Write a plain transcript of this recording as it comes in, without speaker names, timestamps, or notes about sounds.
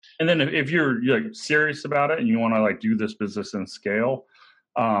And then if you're like serious about it and you want to like do this business in scale,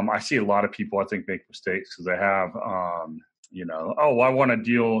 I see a lot of people I think make mistakes because they have, oh, I want a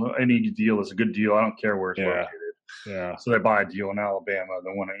deal. Any deal is a good deal. I don't care where it's located. Yeah. So they buy a deal in Alabama,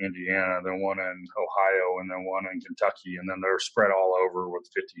 then one in Indiana, then one in Ohio, and then one in Kentucky, and then they're spread all over with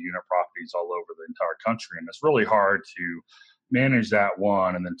 50-unit properties all over the entire country. And it's really hard to manage that,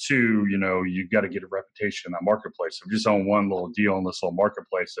 one. And then two, you've got to get a reputation in that marketplace. If you just own one little deal in this little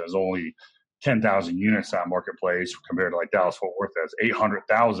marketplace, there's only 10,000 units in that marketplace compared to like Dallas-Fort Worth has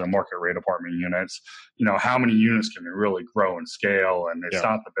 800,000 market rate apartment units. How many units can we really grow and scale? And it's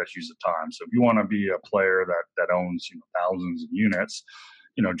not the best use of time. So if you want to be a player that owns thousands of units,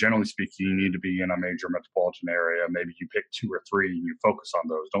 generally speaking, you need to be in a major metropolitan area. Maybe you pick 2 or 3 and you focus on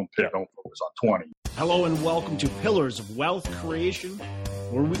those. Don't focus on 20. Hello and welcome to Pillars of Wealth Creation,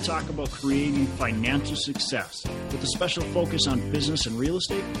 where we talk about creating financial success with a special focus on business and real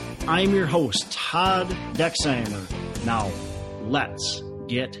estate. I'm your host, Todd Dexheimer. Now, let's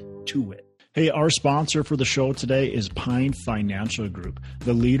get to it. Hey, our sponsor for the show today is Pine Financial Group,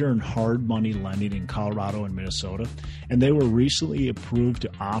 the leader in hard money lending in Colorado and Minnesota, and they were recently approved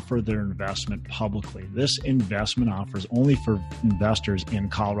to offer their investment publicly. This investment offer is only for investors in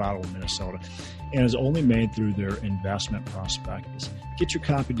Colorado and Minnesota and is only made through their investment prospectus. Get your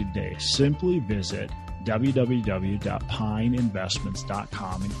copy today. Simply visit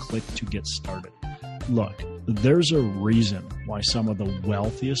www.pineinvestments.com and click to get started. Look, there's a reason why some of the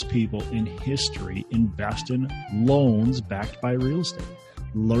wealthiest people in history invest in loans backed by real estate.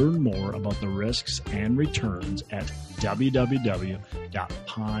 Learn more about the risks and returns at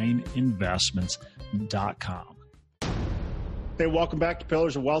www.pineinvestments.com. Hey, welcome back to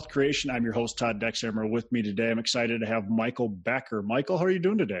Pillars of Wealth Creation. I'm your host, Todd Dexheimer. With me today, I'm excited to have Michael Becker. Michael, how are you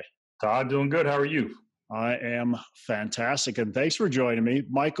doing today? Todd, doing good. How are you? I am fantastic, and thanks for joining me.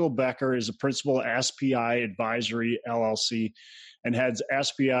 Michael Becker is a principal at SPI Advisory, LLC, and heads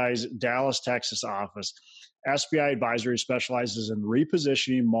SPI's Dallas, Texas office. SPI Advisory specializes in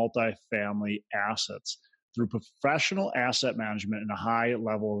repositioning multifamily assets. Through professional asset management and a high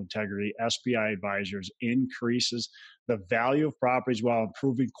level of integrity, SPI Advisors increases the value of properties while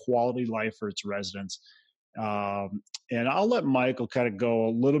improving quality life for its residents. And I'll let Michael kind of go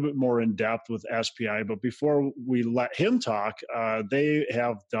a little bit more in depth with SPI, but before we let him talk, they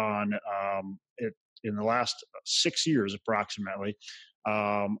have done it in the last 6 years approximately,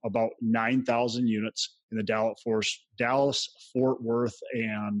 about 9,000 units in the Dallas, Fort Worth,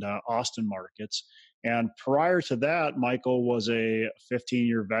 and Austin markets. And prior to that, Michael was a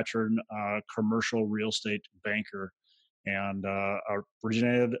 15-year veteran commercial real estate banker and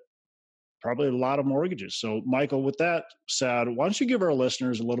originated probably a lot of mortgages. So, Michael, with that said, why don't you give our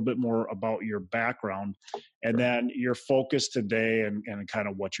listeners a little bit more about your background and then your focus today and kind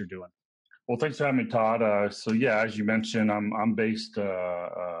of what you're doing? Well, thanks for having me, Todd. As you mentioned, I'm based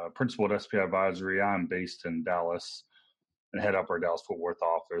principal at SPI Advisory. I'm based in Dallas and head up our Dallas-Fort Worth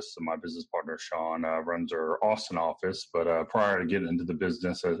office. And my business partner, Sean, runs our Austin office. But prior to getting into the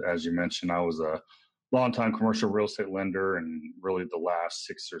business, as you mentioned, I was a longtime commercial real estate lender, and really the last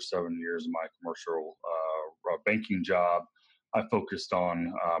 6 or 7 years of my commercial banking job, I focused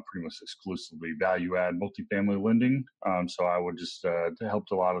on pretty much exclusively value-add multifamily lending. So I would just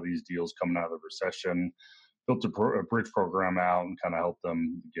helped a lot of these deals coming out of the recession, built a bridge program out and kind of helped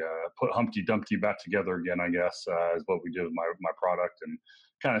them put Humpty Dumpty back together again, I guess, is what we did with my product. And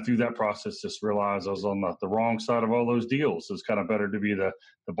kind of through that process, just realized I was on the wrong side of all those deals. So it's kind of better to be the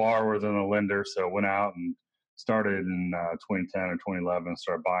borrower than the lender. So I went out and started in 2010 or 2011,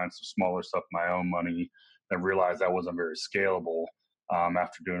 started buying some smaller stuff with my own money. I realized that wasn't very scalable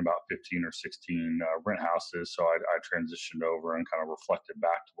after doing about 15 or 16 rent houses. So I transitioned over and kind of reflected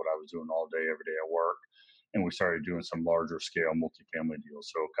back to what I was doing all day, every day at work. And we started doing some larger scale multifamily deals.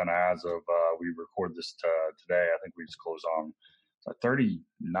 So kind of as of we record this today, I think we just closed on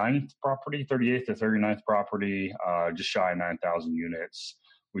 39th property, 38th or 39th property, just shy of 9,000 units.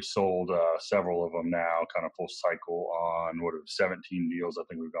 We sold several of them now, kind of full cycle on 17 deals. I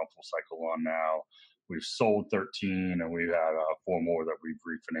think we've gone full cycle on now. We've sold 13, and we've had 4 more that we've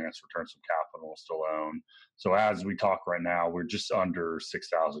refinanced, returned some capital, still own. So as we talk right now, we're just under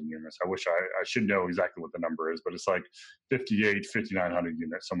 6,000 units. I wish I should know exactly what the number is, but it's like 5,900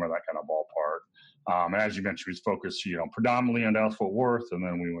 units, somewhere in that kind of ballpark. And as you mentioned, we focused, predominantly on Dallas-Fort Worth, and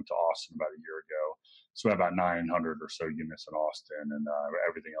then we went to Austin about a year ago. So we have about 900 or so units in Austin, and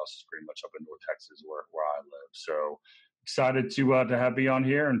everything else is pretty much up in North Texas where I live. So excited to have you on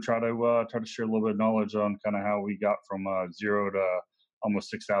here and try to share a little bit of knowledge on kind of how we got from 0 to almost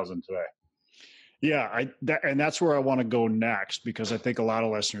 6,000 today. Yeah, and that's where I want to go next, because I think a lot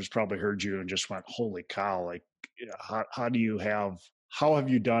of listeners probably heard you and just went, "Holy cow!" Like, how do you have? How have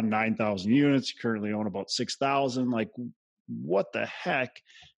you done 9,000 units? You currently own about 6,000. Like, what the heck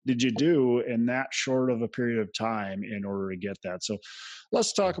did you do in that short of a period of time in order to get that? So,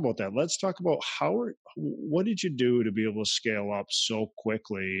 let's talk about that. Let's talk about what did you do to be able to scale up so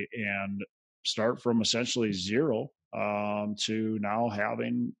quickly and start from essentially zero to now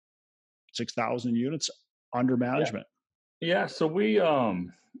having 6,000 units under Yeah. management. Yeah. So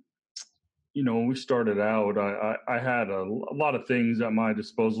when we started out, I had a lot of things at my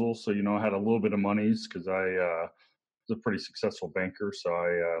disposal. So, I had a little bit of monies because I was a pretty successful banker. So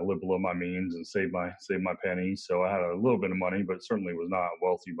I lived below my means and saved my pennies. So I had a little bit of money, but certainly was not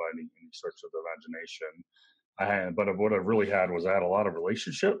wealthy by any stretch of the imagination. But what I really had was I had a lot of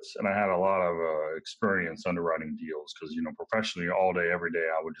relationships and I had a lot of experience underwriting deals because, professionally all day, every day,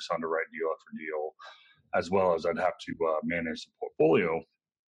 I would just underwrite deal after deal, as well as I'd have to manage the portfolio.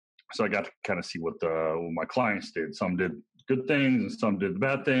 So I got to kind of see what my clients did. Some did good things and some did the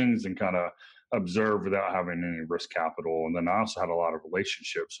bad things, and kind of observe without having any risk capital. And then I also had a lot of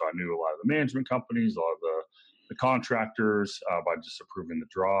relationships, so I knew a lot of the management companies, a lot of the contractors by just approving the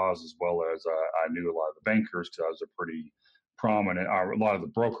draws, as well as I knew a lot of the bankers because I was a pretty prominent. A lot of the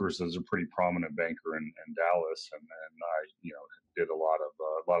brokers was a pretty prominent banker in Dallas, and I did a lot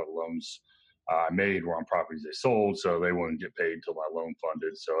of loans I made were on properties they sold, so they wouldn't get paid till my loan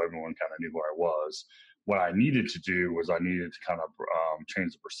funded. So everyone kind of knew who I was. What I needed to do was I needed to kind of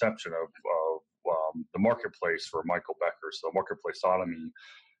change the perception of the marketplace for Michael Becker. So the marketplace saw me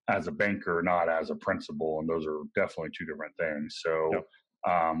as a banker, not as a principal, and those are definitely two different things. So Yep.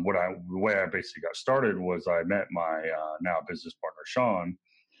 the way I basically got started was I met my now business partner Sean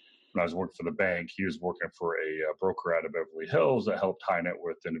when I was working for the bank. He was working for a broker out of Beverly Hills that helped high net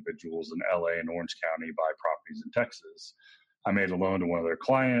worth individuals in LA and Orange County buy properties in Texas. I made a loan to one of their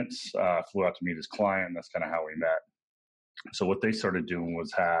clients, flew out to meet his client, and that's kind of how we met. So what they started doing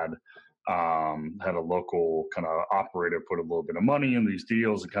was had a local kind of operator put a little bit of money in these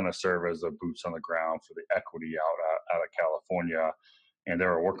deals and kind of serve as the boots on the ground for the equity out of California. And they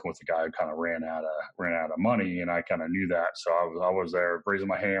were working with a guy who kind of ran out of money, and I kind of knew that. So I was there raising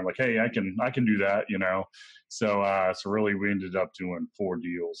my hand, like, hey, I can do that. So really, we ended up doing 4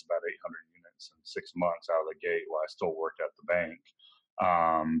 deals, about 800 units in 6 months out of the gate while I still worked at the bank.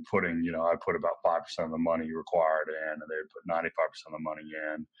 I put about 5% of the money required in, and they put 95% of the money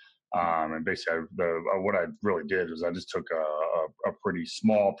in. And basically, what I really did was I just took a pretty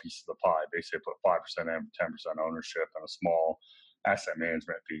small piece of the pie. Basically, I put 5% in, 10% ownership, and a small asset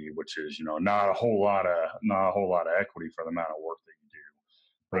management fee, which is not a whole lot of equity for the amount of work that you do.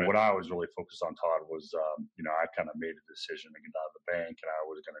 But Right. what I was really focused on, Todd, was I kind of made a decision to get out of the bank, and I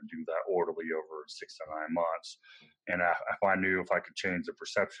was going to do that orderly over 6 to 9 months. And if I knew if I could change the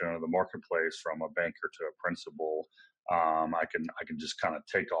perception of the marketplace from a banker to a principal, I can just kind of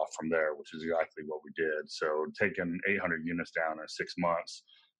take off from there, which is exactly what we did. So taking 800 units down in 6 months,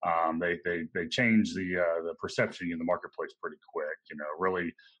 they change the perception in the marketplace pretty quick.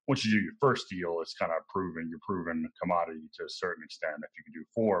 Really, once you do your first deal, it's kind of you're proven commodity to a certain extent. If you can do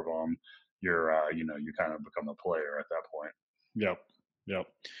 4 of them, you kind of become a player at that point. Yep. Yep.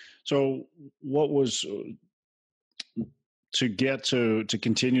 So what was to get to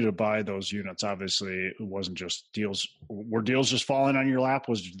continue to buy those units? Obviously, it wasn't just deals. Were deals just falling on your lap?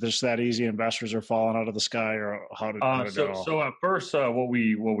 Was this that easy? Investors are falling out of the sky, or how did that all? So at first, what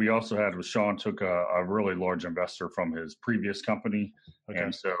we also had was Sean took a really large investor from his previous company, Okay.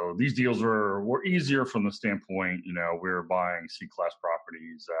 and so these deals were easier from the standpoint. We were buying C-class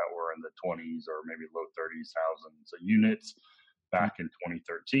properties that were in the 20s or maybe low 30s thousands of units back in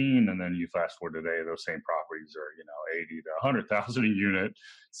 2013, and then you fast forward today, those same properties are 80 to 100,000 a unit.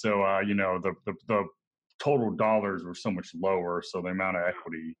 So the total dollars were so much lower, so the amount of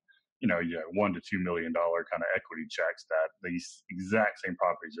equity, $1 to $2 million kind of equity checks that these exact same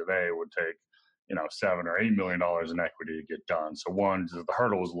properties today would take, $7 or $8 million in equity to get done. So one, the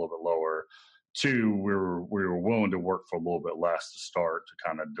hurdle was a little bit lower. Two, we were willing to work for a little bit less to start, to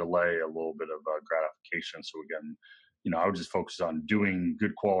kind of delay a little bit of gratification. So again, I would just focus on doing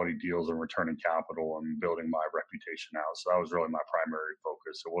good quality deals and returning capital and building my reputation out. So that was really my primary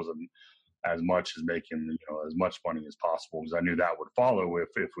focus. It wasn't as much as making as much money as possible, because I knew that would follow if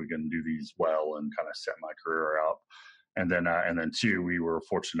we can do these well and kind of set my career up. And then two, we were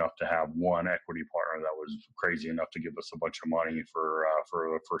fortunate enough to have one equity partner that was crazy enough to give us a bunch of money for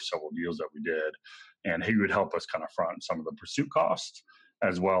the first several deals that we did, and he would help us kind of front some of the pursuit costs.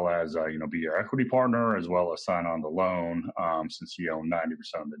 as well as, be your equity partner, as well as sign on the loan. Since he owned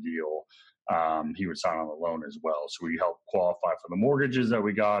 90% of the deal, he would sign on the loan as well. So we helped qualify for the mortgages that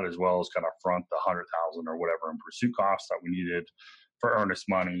we got, as well as kind of front the 100,000 or whatever in pursuit costs that we needed for earnest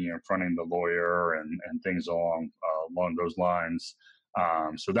money and fronting the lawyer and things along those lines.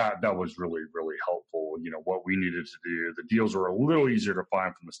 So that was really, really helpful. What we needed to do, the deals were a little easier to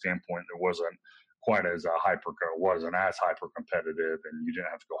find from the standpoint it wasn't quite as wasn't as hyper competitive, and you didn't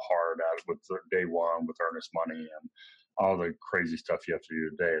have to go hard at it with day one with earnest money and all the crazy stuff you have to do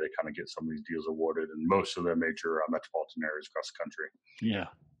today to kind of get some of these deals awarded in most of the major metropolitan areas across the country. Yeah.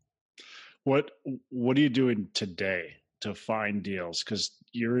 What are you doing today to find deals? Because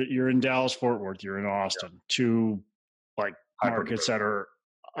you're in Dallas, Fort Worth, you're in Austin, two like markets that are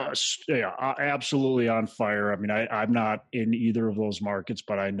absolutely on fire. I mean, I'm not in either of those markets,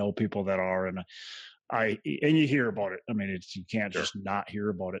 but I know people that are, and you hear about it. I mean, you can't just not hear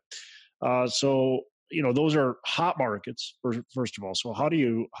about it. So those are hot markets first of all. So how do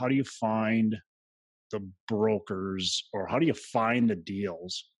you find the brokers, or how do you find the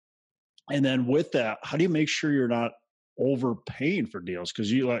deals? And then with that, how do you make sure you're not overpaying for deals?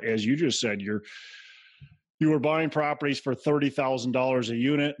 Because as you just said, you were buying properties for $30,000 a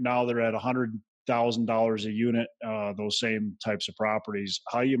unit. Now they're at $100,000 a unit. Those same types of properties.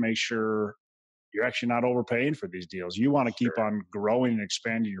 How do you make sure you're actually not overpaying for these deals? You want to keep on growing and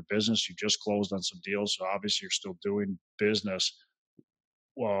expanding your business. You just closed on some deals, so obviously you're still doing business.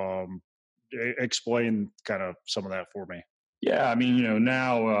 Explain kind of some of that for me. Yeah, I mean,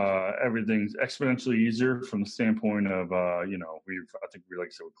 now everything's exponentially easier from the standpoint of, I think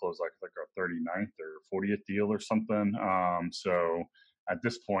we closed like our 39th or 40th deal or something. So at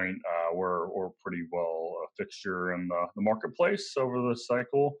this point, we're pretty well a fixture in the marketplace over the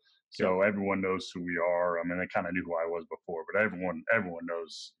cycle. So everyone knows who we are. I mean, they kind of knew who I was before, but everyone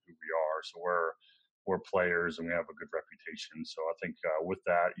knows who we are. So we're players and we have a good reputation. So I think with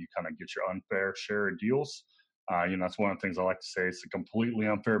that, you kind of get your unfair share of deals. That's one of the things I like to say. It's a completely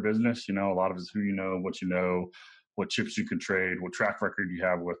unfair business. A lot of it's who you know, what chips you can trade, what track record you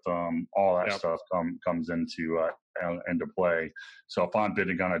have with all that stuff comes into play. So if I'm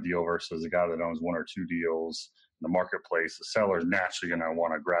bidding on a deal versus a guy that owns one or two deals in the marketplace, the seller is naturally going to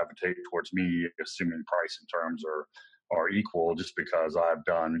want to gravitate towards me, assuming price and terms are equal, just because I've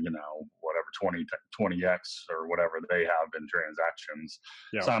done, whatever 20x or whatever they have in transactions.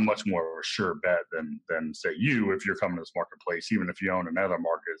 Yeah. So I'm much more of a sure bet than say you, if you're coming to this marketplace, even if you own in other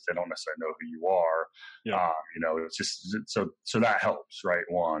markets, they don't necessarily know who you are. Yeah. It's just, so that helps, right?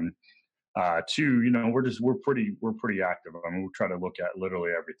 One. Two, we're pretty active. I mean, we try to look at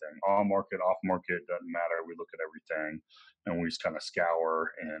literally everything, on market, off market, doesn't matter. We look at everything and we just kind of scour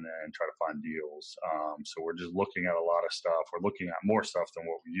and try to find deals. So we're just looking at a lot of stuff. We're looking at more stuff than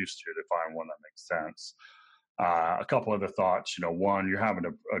what we used to find one that makes sense. A couple other thoughts, one, you're having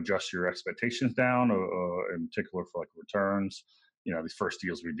to adjust your expectations down, in particular for like returns. These first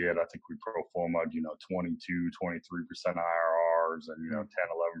deals we did, I think we pro forma'd, 22, 23% IRRs and, 10, 11%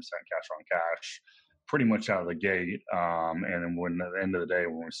 cash on cash pretty much out of the gate. And then when at the end of the day,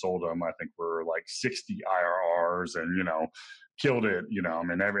 when we sold them, I think we're like 60 IRRs and, killed it. I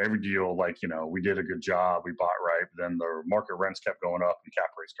mean, every deal, we did a good job. We bought right. But then the market rents kept going up and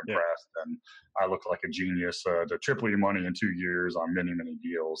cap rates compressed. Yeah. And I looked like a genius to triple your money in 2 years on many, many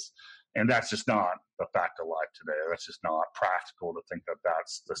deals. And that's just not the fact of life today. That's just not practical to think that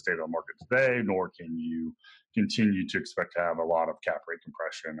that's the state of the market today, nor can you continue to expect to have a lot of cap rate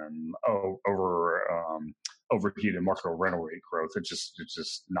compression and overheated market rental rate growth. It's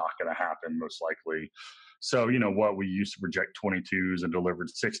just not going to happen, most likely. So, what we used to project 22s and delivered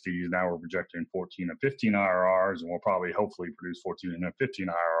 60s, now we're projecting 14 and 15 IRRs, and we'll probably hopefully produce 14 and 15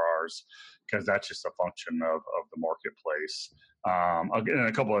 IRRs because that's just a function of the marketplace. And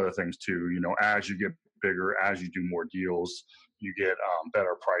a couple other things too, as you get bigger, as you do more deals, you get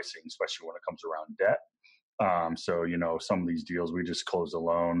better pricing, especially when it comes around debt. So, some of these deals, we just closed a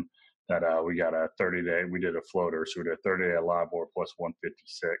loan that we got a 30-day, we did a floater. So we did a 30-day LIBOR plus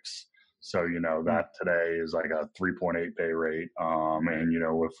 156. So, that today is like a 3.8 pay rate. And,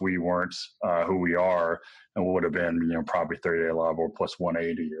 if we weren't who we are, it would have been, probably 30-day LIBOR plus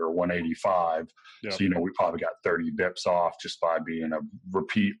 180 or 185. Yep. So, we probably got 30 bips off just by being a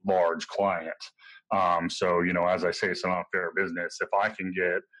repeat large client. So, as I say, it's an unfair business. If I can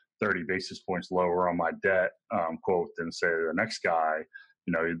get 30 basis points lower on my debt quote than say the next guy,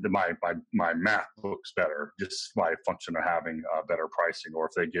 my math looks better just by function of having better pricing. Or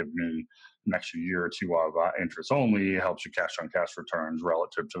if they give me an extra year or two of interest only. It helps you cash on cash returns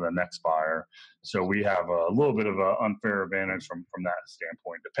relative to the next buyer. So we have a little bit of an unfair advantage from that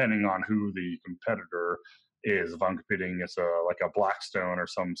standpoint, depending on who the competitor is. If I'm competing against like a Blackstone or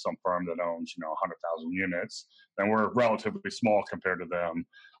some firm that owns 100,000 units, then we're relatively small compared to them.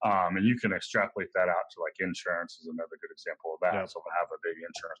 And you can extrapolate that out to like insurance is another good example of that. Yep. So if I have a big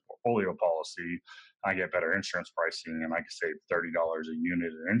insurance portfolio policy, I get better insurance pricing, and I can save $30 a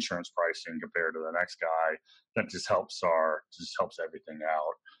unit in insurance pricing compared to the next guy. That just helps everything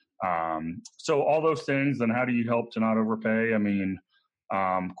out. So all those things. Then how do you help to not overpay? I mean,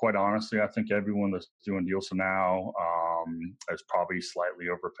 quite honestly, I think everyone that's doing deals now is probably slightly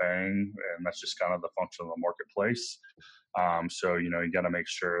overpaying, and that's just kind of the function of the marketplace. So you got to make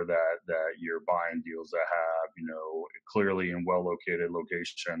sure that you're buying deals that have clearly in well located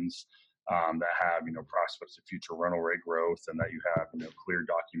locations, that have prospects of future rental rate growth, and that you have clear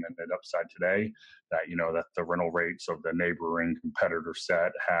documented upside today. That that the rental rates of the neighboring competitor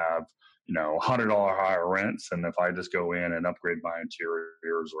set have $100 higher rents, and if I just go in and upgrade my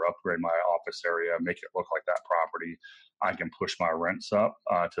interiors or upgrade my office area, make it look like that property, I can push my rents up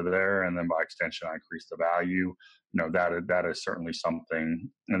to there, and then by extension, I increase the value. That is certainly something.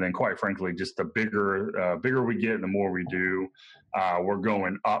 And then, quite frankly, just the bigger we get, and the more we do, we're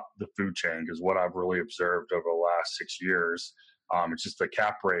going up the food chain. Because what I've really observed over the last 6 years, it's just the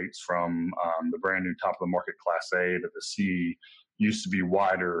cap rates from the brand new top of the market Class A to the C used to be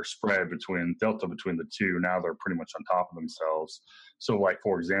wider spread delta between the two. Now they're pretty much on top of themselves. So, like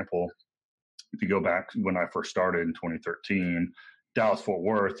for example, if you go back when I first started in 2013, Dallas Fort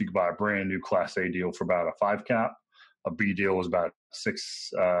Worth, you could buy a brand new Class A deal for about a 5 cap. A B deal was about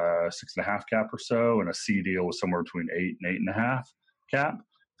 6.5 cap or so, and a C deal was somewhere between 8 and 8.5 cap.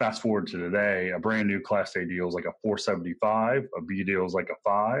 Fast forward to today, a brand new Class A deal is like a 4.75, a B deal is like a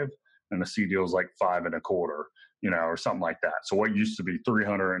 5, and a C deal is like 5.25. Or something like that. So what used to be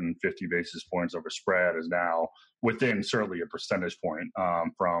 350 basis points of a spread is now within certainly a percentage point,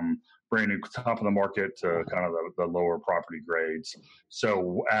 from brand new top of the market to kind of the lower property grades.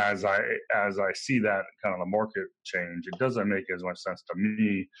 So as I see that kind of the market change, it doesn't make as much sense to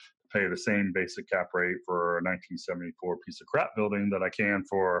me to pay the same basic cap rate for a 1974 piece of crap building that I can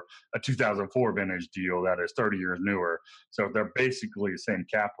for a 2004 vintage deal that is 30 years newer. So if they're basically the same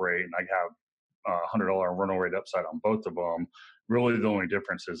cap rate, and I have $100 rental rate upside on both of them. Really, the only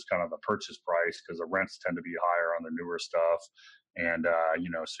difference is kind of the purchase price, because the rents tend to be higher on the newer stuff. And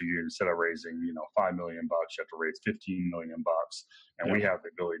so you, instead of raising $5 million, you have to raise $15 million, and we have the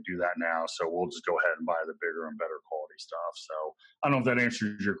ability to do that now. So we'll just go ahead and buy the bigger and better quality stuff. So I don't know if that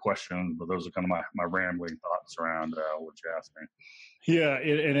answers your question, but those are kind of my rambling thoughts around what you asked me. Yeah,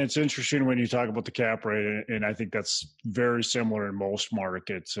 and it's interesting when you talk about the cap rate, and I think that's very similar in most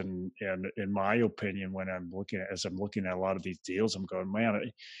markets. And in my opinion, when I'm looking at a lot of these deals, I'm going,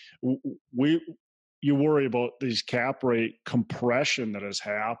 man, you worry about these cap rate compression that has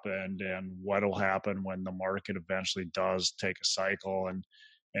happened, and what'll happen when the market eventually does take a cycle,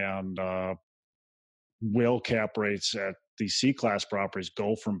 and will cap rates at these C-class properties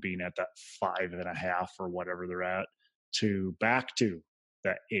go from being at that 5.5 or whatever they're at to back to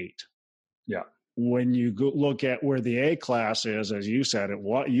that 8. Yeah. When you look at where the A class is, as you said, it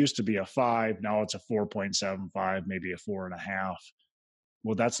used to be a 5, now it's a 4.75, maybe a 4.5.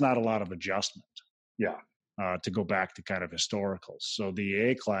 Well, that's not a lot of adjustment. Yeah. To go back to kind of historicals. So the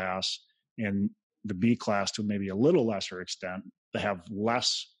A class and the B class, to maybe a little lesser extent, they have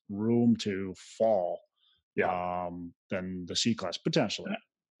less room to fall than the C class potentially.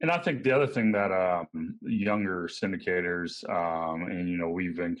 And I think the other thing that younger syndicators, and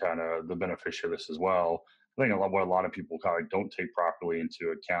we've been kind of the beneficiary of this as well. I think what a lot of people kind of don't take properly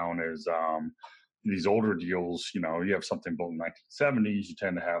into account is these older deals. You have something built in the 1970s. You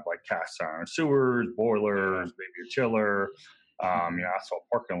tend to have like cast iron sewers, boilers, maybe a chiller, asphalt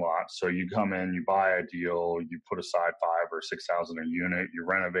parking lot. So you come in, you buy a deal, you put aside $5,000 or $6,000 a unit, you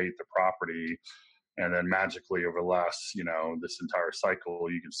renovate the property. And then magically over the last, this entire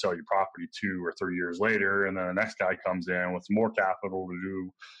cycle, you can sell your property 2 or 3 years later. And then the next guy comes in with more capital to do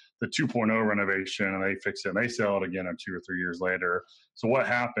the 2.0 renovation, and they fix it and they sell it again 2 or 3 years later. So what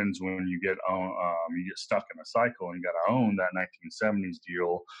happens when you get stuck in a cycle and you got to own that 1970s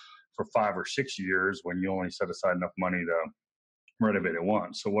deal for 5 or 6 years when you only set aside enough money to renovate it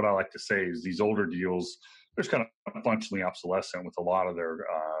once? So what I like to say is these older deals, they're kind of functionally obsolescent with a lot of their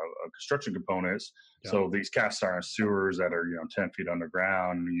construction components. Yeah. So these cast iron sewers that are 10 feet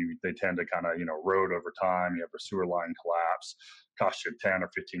underground, they tend to kind of erode over time. You have a sewer line collapse, cost you 10 or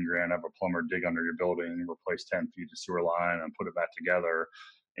 15 grand. Have a plumber dig under your building, replace 10 feet of sewer line, and put it back together.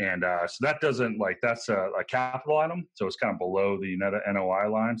 And so that doesn't that's a capital item. So it's kind of below the net NOI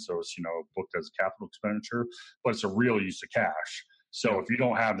line. So it's, booked as a capital expenditure, but it's a real use of cash. So if you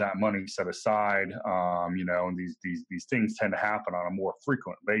don't have that money set aside, and these things tend to happen on a more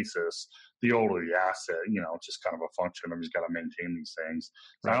frequent basis, the older the asset, it's just kind of a function of you just got to maintain these things.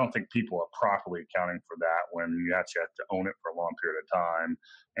 So I don't think people are properly accounting for that when you actually have to own it for a long period of time.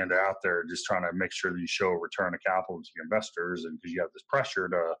 And they're out there just trying to make sure that you show a return of capital to your investors. And because you have this pressure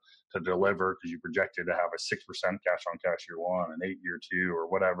to deliver, because you projected to have a 6% cash on cash year one and 8 year two, or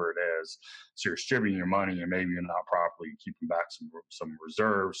whatever it is. So you're distributing your money and maybe you're not properly keeping back some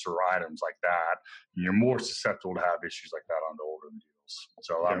reserves or items like that. And you're more susceptible to have issues like that on the older deals.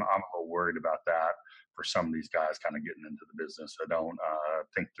 So I'm a little worried about that for some of these guys kind of getting into the business. So don't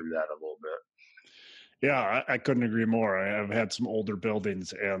think through that a little bit. Yeah, I couldn't agree more. I've had some older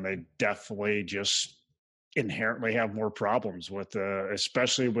buildings, and they definitely just inherently have more problems with,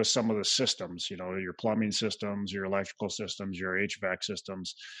 especially with some of the systems. Your plumbing systems, your electrical systems, your HVAC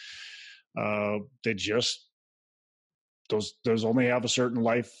systems. They just those only have a certain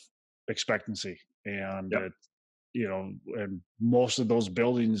life expectancy, and and most of those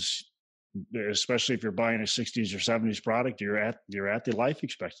buildings, especially if you're buying a 60s or 70s product, you're at the life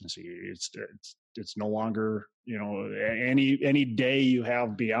expectancy. It's no longer, any day you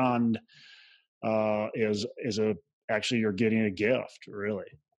have beyond is actually you're getting a gift, really.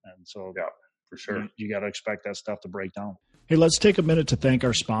 And so for sure, you got to expect that stuff to break down. Hey, let's take a minute to thank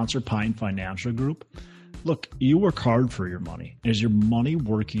our sponsor, Pine Financial Group. Look, you work hard for your money. Is your money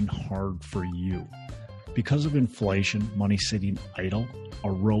working hard for you? Because of inflation, money sitting idle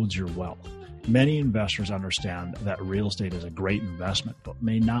erodes your wealth. Many investors understand that real estate is a great investment, but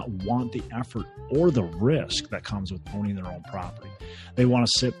may not want the effort or the risk that comes with owning their own property. They want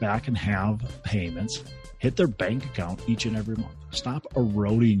to sit back and have payments, hit their bank account each and every month. Stop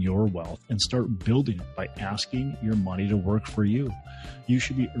eroding your wealth and start building it by asking your money to work for you. You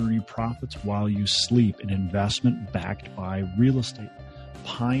should be earning profits while you sleep, an investment backed by real estate.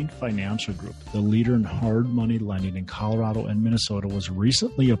 Pine Financial Group, the leader in hard money lending in Colorado and Minnesota, was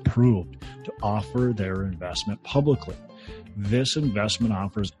recently approved to offer their investment publicly. This investment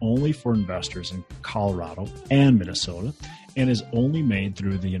offer is only for investors in Colorado and Minnesota and is only made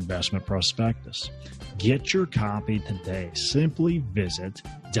through the investment prospectus. Get your copy today. Simply visit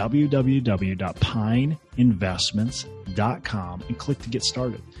www.pineinvestments.com and click to get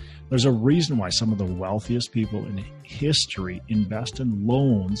started. There's a reason why some of the wealthiest people in history invest in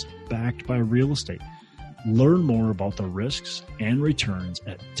loans backed by real estate. Learn more about the risks and returns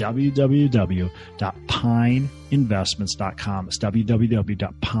at www.pineinvestments.com. It's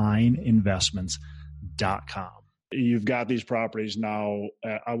www.pineinvestments.com. You've got these properties now.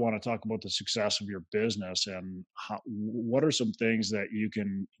 I want to talk about the success of your business and what are some things that you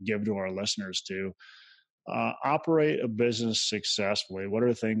can give to our listeners to operate a business successfully. What are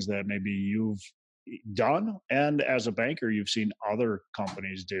the things that maybe you've done, and as a banker, you've seen other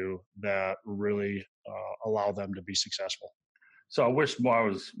companies do that really allow them to be successful? So I wish I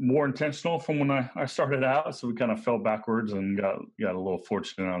was more intentional from when I started out. So we kind of fell backwards and got a little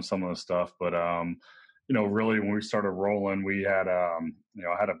fortunate on some of the stuff. But really when we started rolling, we had I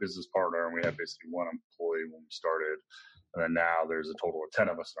had a business partner, and we had basically one employee when we started. And then now there's a total of 10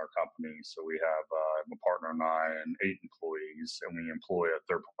 of us in our company. So we have my partner and I and 8 employees, and we employ a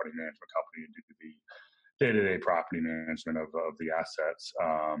third-party management company to do the day-to-day property management of the assets.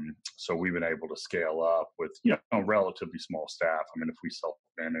 So we've been able to scale up with relatively small staff. I mean, if we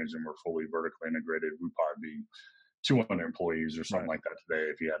self-manage and we're fully vertically integrated, we'd probably be 200 employees or something like that today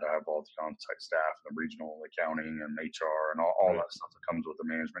if you had to have all the on-site staff, the regional accounting and HR and all that stuff that comes with a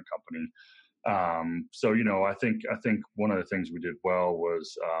management company. So I think one of the things we did well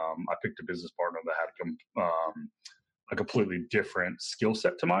was I picked a business partner that had a completely different skill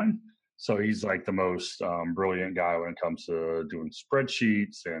set to mine. So he's like the most brilliant guy when it comes to doing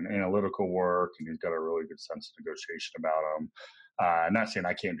spreadsheets and analytical work, and he's got a really good sense of negotiation about him. I'm not saying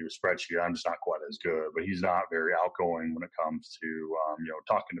I can't do a spreadsheet. I'm just not quite as good, but he's not very outgoing when it comes to,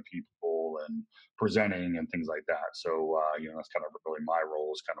 talking to people and presenting and things like that. So, that's kind of really my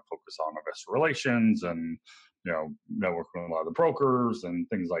role, is kind of focus on investor relations and, networking with a lot of the brokers and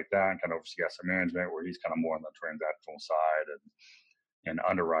things like that, and kind of oversee asset management, where he's kind of more on the transactional side and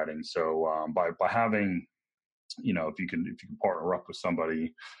underwriting. So, by having, if you can partner up with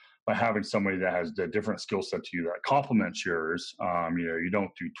somebody by having somebody that has a different skill set to you that complements yours. You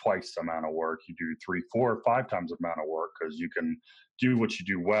don't do twice the amount of work. You do 3, 4, 5 times the amount of work, because you can do what you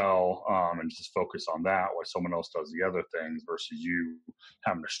do well, and just focus on that while someone else does the other things, versus you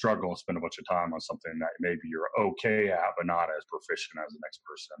having to struggle and spend a bunch of time on something that maybe you're okay at, but not as proficient as the next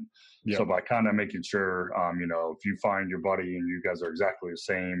person. Yep. So by kind of making sure, if you find your buddy and you guys are exactly the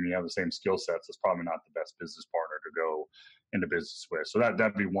same, you have the same skill sets, it's probably not the best business partner to go into business with. So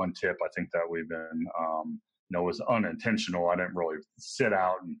that'd be one tip I think that we've been, was unintentional. I didn't really sit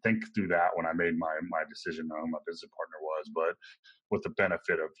out and think through that when I made my decision on who my business partner was, but with the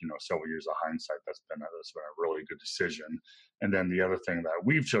benefit of several years of hindsight, that's been a really good decision. And then the other thing that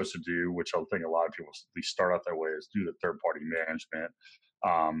we've chose to do, which I think a lot of people start out that way, is do the third party management.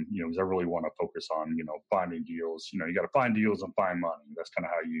 Because I really want to focus on finding deals. You got to find deals and find money. That's kind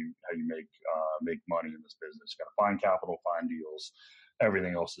of how you make money in this business. You got to find capital, find deals.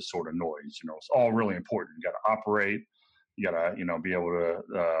 Everything else is sort of noise. It's all really important. You got to operate. You got to be able to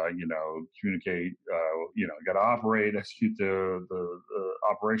communicate. You got to operate, execute the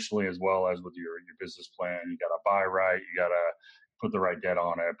operationally as well as with your business plan. You got to buy right. You got to put the right debt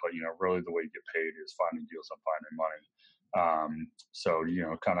on it. But really the way you get paid is finding deals and finding money. So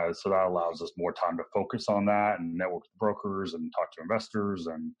that allows us more time to focus on that and network with brokers and talk to investors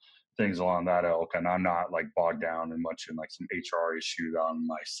and things along that ilk. And I'm not like bogged down in much in like some HR issue on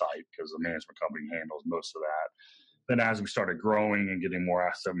my site, because the management company handles most of that. Then as we started growing and getting more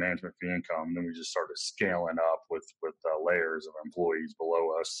asset management fee income, then we just started scaling up with layers of employees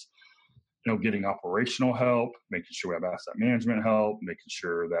below us, getting operational help, making sure we have asset management help, making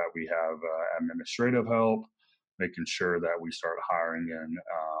sure that we have administrative help, making sure that we start hiring in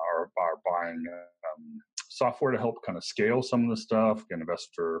or buying software to help kind of scale some of the stuff.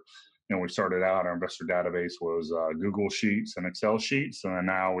 We started out, our investor database was Google Sheets and Excel sheets. And then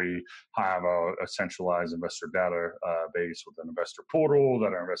now we have a centralized investor database with an investor portal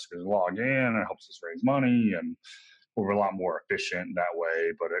that our investors log in, and it helps us raise money. And we're a lot more efficient that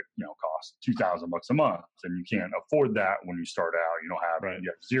way, but it costs $2,000 a month, and you can't afford that when you start out. You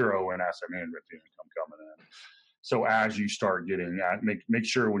have zero in asset management fee income coming in. So as you start getting make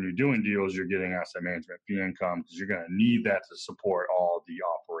sure when you're doing deals, you're getting asset management fee income, because you're going to need that to support all the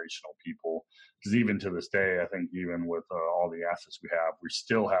operational people. Because even to this day, I think even with all the assets we have, we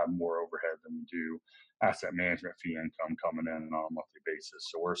still have more overhead than we do asset management fee income coming in on a monthly basis.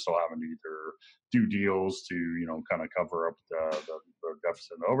 So we're still having to either do deals to, kind of cover up the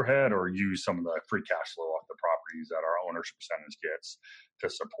deficit and the overhead, or use some of the free cash flow off the properties that our ownership percentage gets to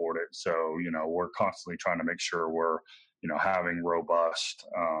support it. So, we're constantly trying to make sure we're, having robust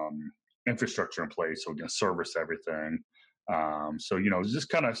infrastructure in place so we can service everything. Just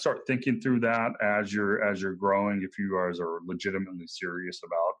kind of start thinking through that as you're growing. If you guys are legitimately serious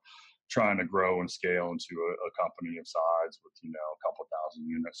about trying to grow and scale into a company of size with, a couple thousand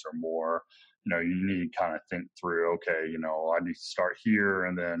units or more, you need to kind of think through, okay, I need to start here.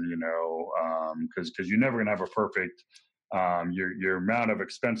 And then, because you're never going to have a perfect, your amount of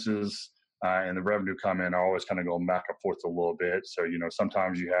expenses and the revenue come in are always kind of going back and forth a little bit. So,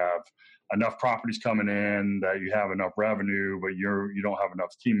 sometimes you have enough properties coming in that you have enough revenue, but you don't have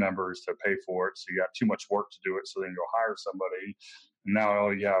enough team members to pay for it. So you got too much work to do it. So then you'll hire somebody. And now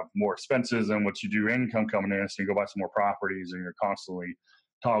you have more expenses than what you do income coming in. So you go buy some more properties, and you're constantly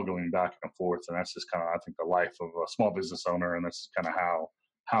toggling back and forth. And that's just kind of, I think, the life of a small business owner. And that's kind of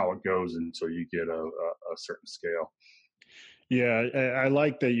how it goes until you get a certain scale. Yeah, I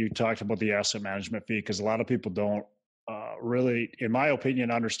like that you talked about the asset management fee, because a lot of people don't really, in my opinion,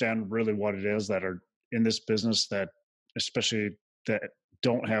 understand really what it is that are in this business, that especially that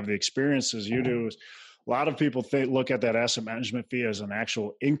don't have the experiences you do. A lot of people look at that asset management fee as an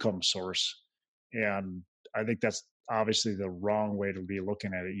actual income source. And I think that's obviously the wrong way to be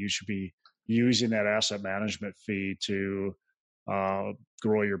looking at it. You should be using that asset management fee to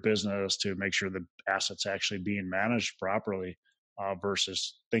grow your business, to make sure the assets actually being managed properly,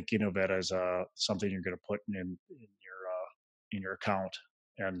 versus thinking of it as something you're going to put in your account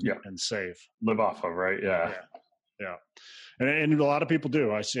and save, live off of, right? Yeah. And a lot of people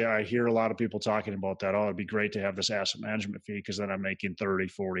do. I hear a lot of people talking about that. Oh, it'd be great to have this asset management fee, because then I'm making 30,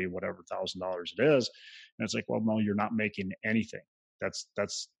 40, whatever $1,000 it is. And it's like, well, no, you're not making anything. That's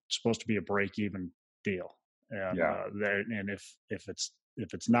supposed to be a break even deal. And and if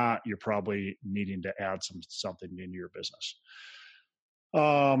it's not, you're probably needing to add something into your business.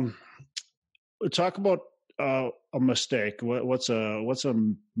 Talk about a mistake. What's a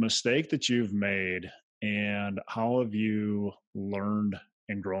mistake that you've made, and how have you learned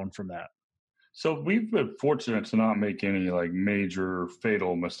and grown from that? So we've been fortunate to not make any like major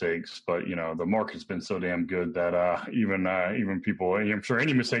fatal mistakes, but the market's been so damn good that even people, I'm sure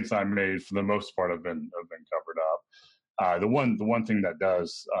any mistakes I made for the most part have been covered up. The one thing that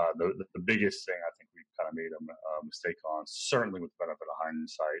does the biggest thing I think we've kind of made a mistake on, certainly with the benefit of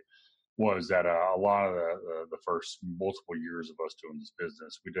hindsight, was that a lot of the first multiple years of us doing this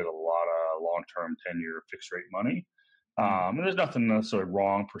business, we did a lot of long-term 10-year fixed rate money. And there's nothing necessarily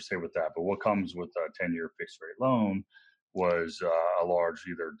wrong per se with that, but what comes with a 10-year fixed rate loan was a large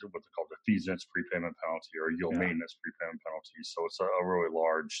either what they call defeasance prepayment penalty or yield maintenance prepayment penalty. So it's a really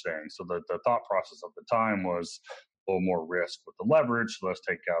large thing. So the thought process at the time was a little more risk with the leverage. So let's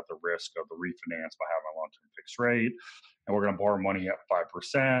take out the risk of the refinance by having a long-term fixed rate. And we're going to borrow money at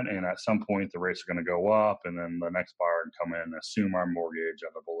 5%. And at some point, the rates are going to go up. And then the next buyer can come in and assume our mortgage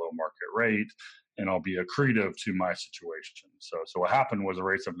at a below market rate. And I'll be accretive to my situation. So what happened was the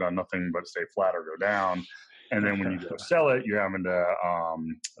rates have done nothing but stay flat or go down. And then when you go sell it, you're having to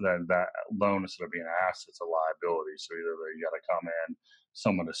that loan, instead of being an asset, it's a liability. So either you got to come in,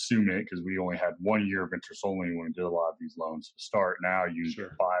 someone assume it, because we only had 1 year of interest only when we did a lot of these loans to start. Now you 5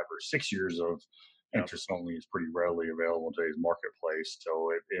 or 6 years of interest only is pretty readily available in today's marketplace.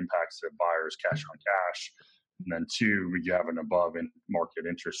 So it impacts the buyer's cash on cash. And then two, you have an above market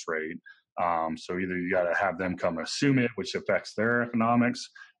interest rate. So either you got to have them come assume it, which affects their economics,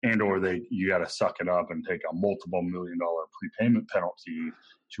 and or you got to suck it up and take a multiple $1 million prepayment penalty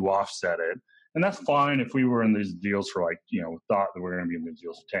to offset it. And that's fine if we were in these deals for thought that we were going to be in these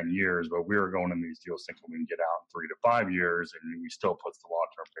deals for 10 years, but we were going in these deals thinking we can get out in 3 to 5 years, and we still put the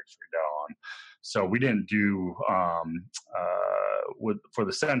long-term fixed rate down. So we didn't do for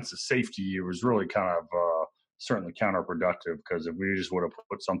the sense of safety. It was really kind of certainly counterproductive, because if we just would have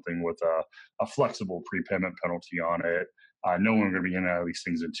put something with a flexible prepayment penalty on it, knowing we're going to be in and out of these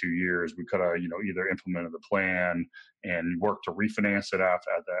things in 2 years, we could have either implemented the plan and worked to refinance it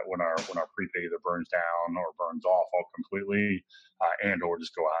after that when our prepay either burns down or burns off all completely, and or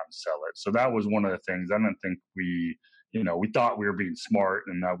just go out and sell it. So that was one of the things. I didn't think we thought we were being smart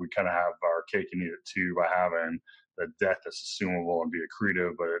and that we kind of have our cake and eat it too by having the debt that's assumable and be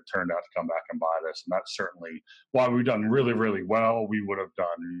accretive, but it turned out to come back and bite us. And that's certainly why we've done really, really well. We would have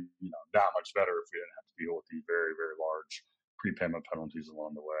done that much better if we didn't have to deal with these very, very large prepayment penalties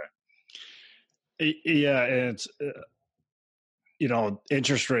along the way. Yeah, and it's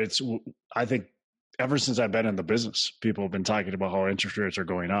interest rates. I think ever since I've been in the business, people have been talking about how interest rates are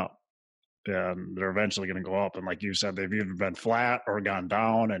going up. And they're eventually going to go up. And like you said, they've either been flat or gone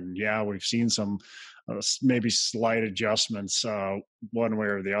down. And we've seen some maybe slight adjustments one way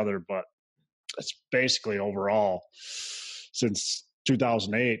or the other, but it's basically overall since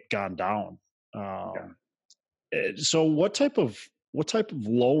 2008 gone down. So what type of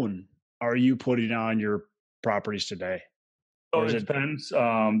loan are you putting on your properties today? So it depends.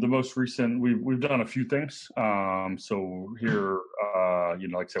 The most recent, we've done a few things. So here,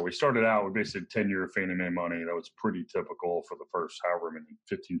 like I said, we started out with basically 10-year Fannie Mae money. That was pretty typical for the first however many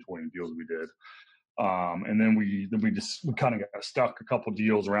 15, 20 deals we did. And then we kind of got stuck a couple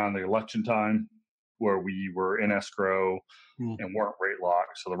deals around the election time where we were in escrow and weren't rate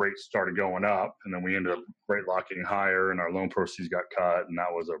locked. So the rates started going up, and then we ended up rate locking higher, and our loan proceeds got cut. And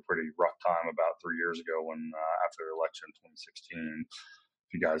that was a pretty rough time about 3 years ago when after the election in 2016.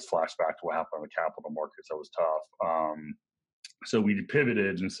 If you guys flash back to what happened in the capital markets, that was tough. So we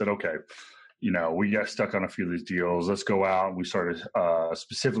pivoted and said, okay, we got stuck on a few of these deals. Let's go out. We started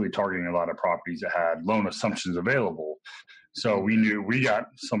specifically targeting a lot of properties that had loan assumptions available. So we knew we got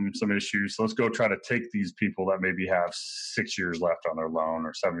some issues. So let's go try to take these people that maybe have 6 years left on their loan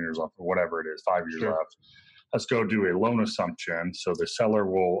or 7 years left or whatever it is, 5 years left. Let's go do a loan assumption. So the seller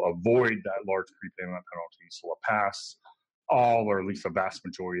will avoid that large prepayment penalty. So we'll pass all, or at least the vast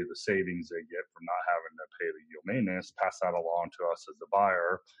majority of the savings they get from not having to pay the yield maintenance, pass that along to us as the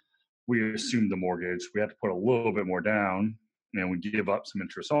buyer. We assume the mortgage. We had to put a little bit more down, and we give up some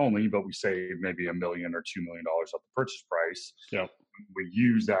interest only, but we save maybe $1 million or $2 million off the purchase price. Yep. We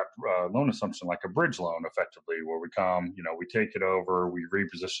use that loan assumption like a bridge loan, effectively, where we come, we take it over, we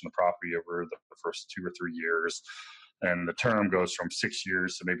reposition the property over the first 2 or 3 years, and the term goes from 6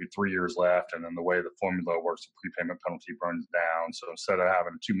 years to maybe 3 years left. And then the way the formula works, the prepayment penalty burns down. So instead of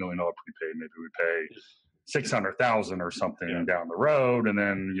having a $2 million prepay, maybe we pay $600,000 or something down the road. And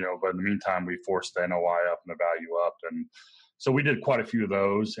then, but in the meantime, we forced the NOI up and the value up. And so we did quite a few of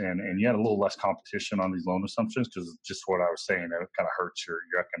those, and you had a little less competition on these loan assumptions, because just what I was saying, it kind of hurts your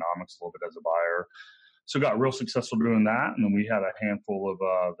economics a little bit as a buyer. So got real successful doing that. And then we had a handful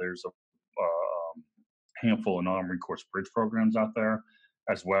of, there's a handful of non-recourse bridge programs out there.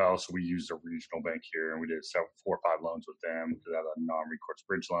 as well. So we used a regional bank here, and we did 4 or 5 loans with them. That a non-recourse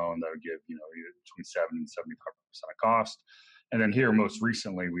bridge loan that would give between 7 and 75% of cost. And then here, most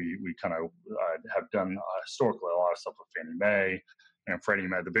recently, we kind of have done historically a lot of stuff with Fannie Mae and Freddie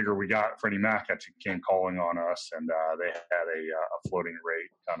Mac. The bigger we got, Freddie Mac actually came calling on us, and they had a floating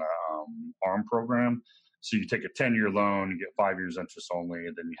rate kind of ARM program. So you take a 10-year loan, you get 5 years interest only,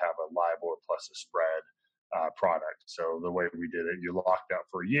 and then you have a LIBOR plus a spread product. So the way we did it, you locked out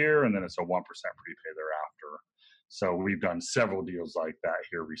for a year, and then it's a 1% prepay thereafter. So we've done several deals like that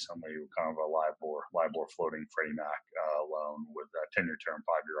here recently, kind of a LIBOR floating Freddie Mac loan with a 10-year term,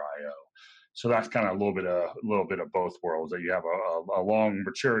 5-year IO. So that's kind of a little bit of both worlds. That you have a long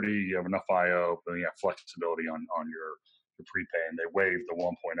maturity, you have enough IO, but you have flexibility on your prepay, and they waive the 1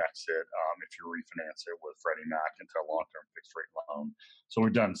 point exit if you refinance it with Freddie Mac into a long-term fixed rate loan. So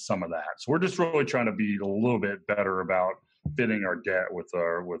we've done some of that. So we're just really trying to be a little bit better about fitting our debt with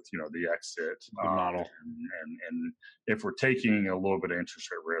the exit model. And if we're taking a little bit of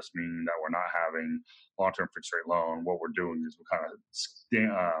interest rate risk, meaning that we're not having long-term fixed rate loan, what we're doing is we're kind of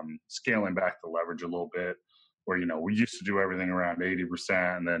scaling back the leverage a little bit. Where we used to do everything around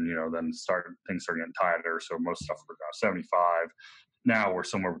 80%, and then things started getting tighter. So most stuff was around 75. Now we're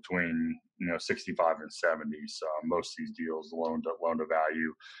somewhere between 65 and 70. So most of these deals loan to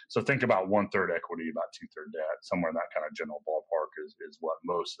value. So think about 1/3 equity, about 2/3 debt, somewhere in that kind of general ballpark is what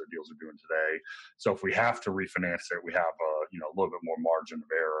most of the deals are doing today. So if we have to refinance it, we have a little bit more margin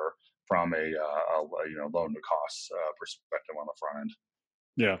of error from a loan to cost perspective on the front end.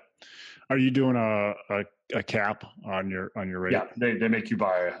 Yeah. Are you doing a cap on your rate? Yeah, they make you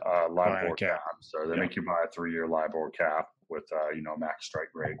buy a LIBOR cap. So they make you buy a 3-year LIBOR cap with max strike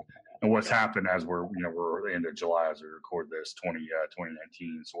rate. And what's happened as we're at the end of July as we record this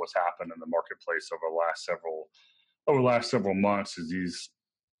 2019. So what's happened in the marketplace over the last several months is these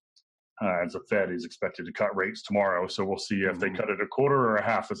as the Fed is expected to cut rates tomorrow. So we'll see if they cut it a quarter or a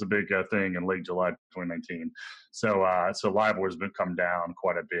half. It's a big thing in late July 2019. So LIBOR has been come down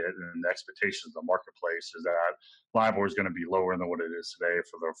quite a bit, and the expectations of the marketplace is that LIBOR is going to be lower than what it is today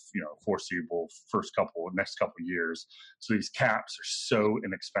for the foreseeable next couple of years. So these caps are so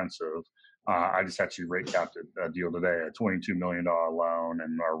inexpensive. I just actually rate capped a deal today, a $22 million loan,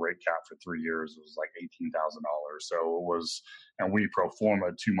 and our rate cap for 3 years was like $18,000. So it was, and we pro forma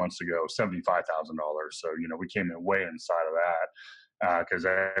 2 months ago, $75,000. So, we came in way inside of that because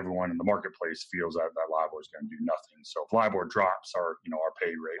everyone in the marketplace feels that LIBOR is going to do nothing. So if LIBOR drops, our pay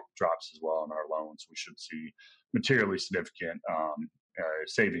rate drops as well in our loans. We should see materially significant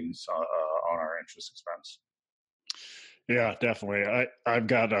savings on our interest expense. Yeah, definitely. I've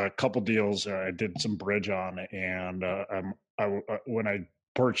got a couple deals I did some bridge on, and when I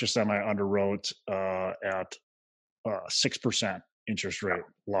purchased them, I underwrote at 6% interest rate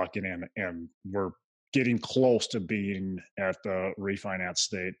locking in, and we're getting close to being at the refinance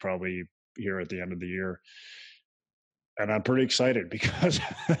state probably here at the end of the year. And I'm pretty excited because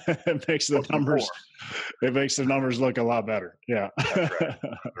it makes the numbers look a lot better. Yeah. That's right. That's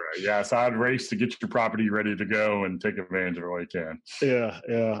right. Yeah. So I'd race to get your property ready to go and take advantage of it while you can. Yeah.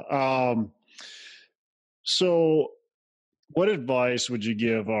 Yeah. So what advice would you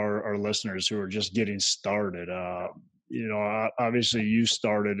give our listeners who are just getting started? Obviously you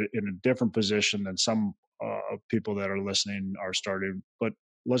started in a different position than some people that are listening are started, but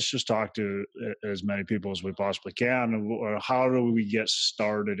let's just talk to as many people as we possibly can. How do we get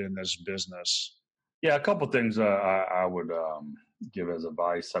started in this business? Yeah, a couple of things I would give as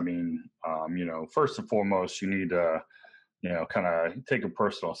advice. I mean, first and foremost, you need to, kind of take a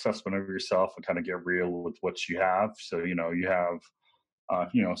personal assessment of yourself and kind of get real with what you have. So, you have,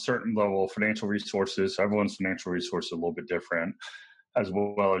 a certain level of financial resources. Everyone's financial resources are a little bit different, as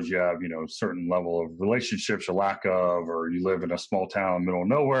well as you have, certain level of relationships or lack of, or you live in a small town in the middle of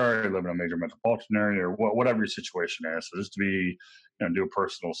nowhere, you live in a major metropolitan area, or whatever your situation is. So just to be, do a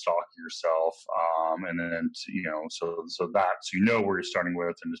personal stalk of yourself. And then, so where you're starting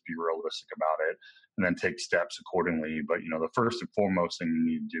with and just be realistic about it and then take steps accordingly. But, the first and foremost thing you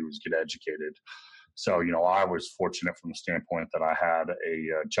need to do is get educated. So, I was fortunate from the standpoint that I had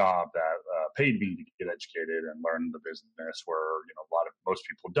a job that paid me to get educated and learn the business where, most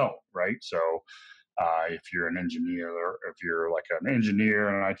people don't, right? So if you're an engineer, or if you're like an engineer,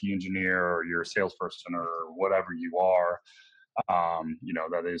 an IT engineer, or you're a salesperson or whatever you are,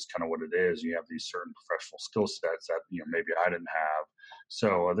 that is kind of what it is. You have these certain professional skill sets that, maybe I didn't have.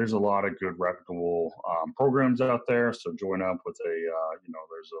 So there's a lot of good reputable programs out there. So join up with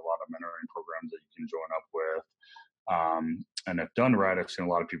there's a lot of mentoring programs that you can join up with. And if done right, I've seen a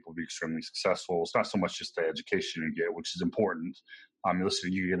lot of people be extremely successful. It's not so much just the education you get, which is important, You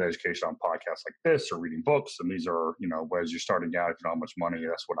listen, you get education on podcasts like this or reading books. And these are, as you're starting out, if you don't have much money,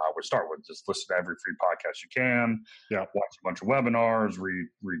 that's what I would start with. Just listen to every free podcast you can, Yeah. watch a bunch of webinars,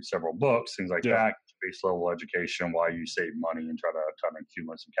 read several books, things like that, base level education while you save money and try to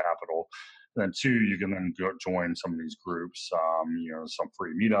accumulate some capital. And then two, you can then go join some of these groups, some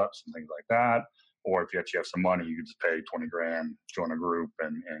free meetups and things like that. Or if you actually have some money, you can just pay 20 grand, join a group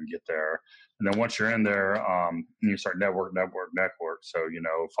and get there. And then once you're in there, you start network. So,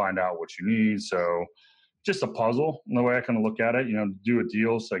 find out what you need. So just a puzzle in the way I kind of look at it, do a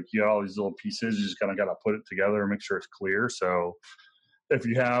deal. So like you got all these little pieces, you just kind of got to put it together and make sure it's clear. So if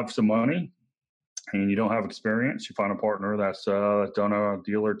you have some money and you don't have experience, you find a partner that's done a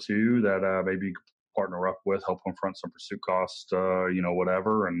deal or two that maybe you can partner up with, help them front some pursuit costs,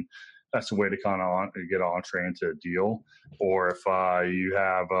 whatever. And that's a way to kind of get entree into a deal. Or if you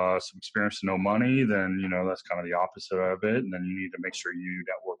have some experience and no money, then, that's kind of the opposite of it. And then you need to make sure you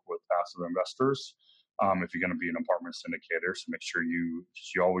network with passive investors if you're going to be an apartment syndicator. So make sure you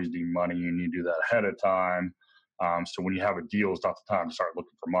always need money and you do that ahead of time. So when you have a deal, it's not the time to start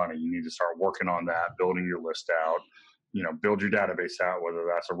looking for money. You need to start working on that, building your list out, build your database out, whether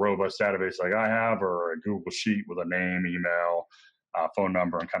that's a robust database like I have or a Google Sheet with a name, email, phone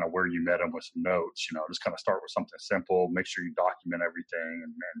number, and kind of where you met them with some notes. Just kind of start with something simple. Make sure you document everything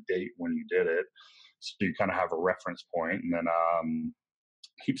and date when you did it, so you kind of have a reference point. And then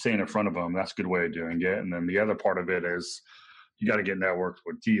keep staying in front of them. That's a good way of doing it. And then the other part of it is you got to get networked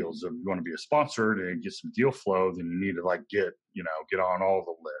with deals. If you want to be a sponsor to get some deal flow, then you need to get on all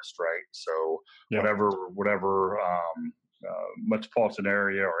the list, right? So whatever metropolitan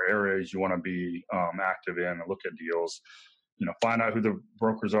area or areas you want to be active in and look at deals. Find out who the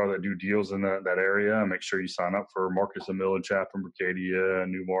brokers are that do deals in that area, and make sure you sign up for Marcus and Millichap and Berkadia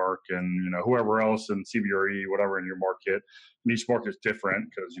and Newmark and, whoever else in CBRE, whatever in your market. And each market is different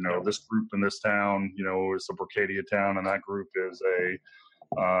because, this group in this town, is a Berkadia town, and that group is a,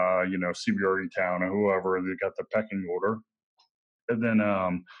 CBRE town, and whoever, they got the pecking order. And then,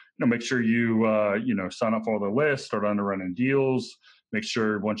 make sure you, sign up for the list, start underwriting deals. Make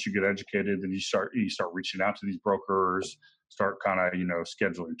sure once you get educated, then you start reaching out to these brokers, start kind of,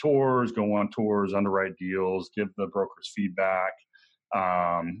 scheduling tours, go on tours, underwrite deals, give the brokers feedback,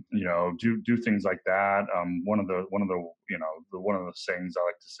 do things like that. One of the sayings I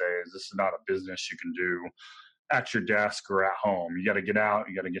like to say is this is not a business you can do at your desk or at home. You got to get out,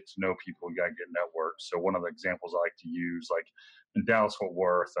 you got to get to know people, you got to get networked. So one of the examples I like to use, like in Dallas, Fort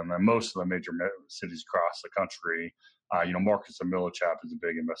Worth, and then most of the major cities across the country, Marcus and Millichap is a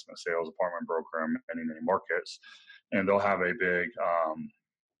big investment sales apartment broker in many markets. And they'll have a big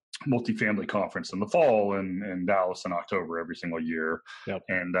multifamily conference in the fall in Dallas in October every single year. Yep.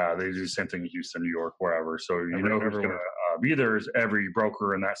 And they do the same thing in Houston, New York, wherever. So who's going to be there is every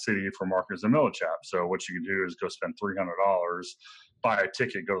broker in that city for Marcus and Millichap. So what you can do is go spend $300, buy a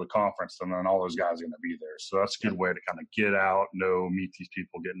ticket, go to the conference, and then all those guys are going to be there. So that's a good way to kind of get out, meet these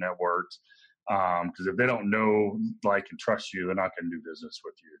people, get networked. Because if they don't know, like, and trust you, they're not going to do business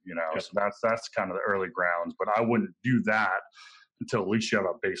with you. Yep. So that's kind of the early grounds. But I wouldn't do that until at least you have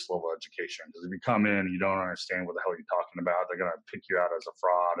a base level education. Because if you come in and you don't understand what the hell you're talking about, they're going to pick you out as a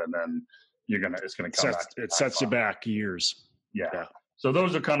fraud, and then it's going to come back. It sets you back years. Yeah. So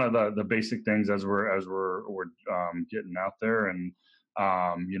those are kind of the basic things as we're getting out there, and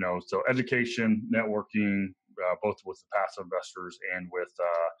so education, networking, both with the passive investors and with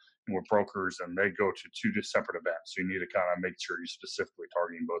brokers, and they go to two separate events. So you need to kind of make sure you're specifically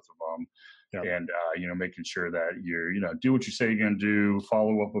targeting both of them. Yep. And making sure that you do what you say you're going to do,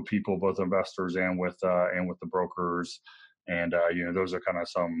 follow up with people, both investors and with the brokers. And those are kind of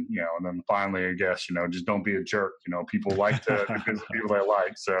some, and then finally, I guess, just don't be a jerk. People like to because of people they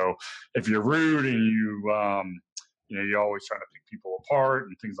like. So if you're rude and you're always trying to pick people apart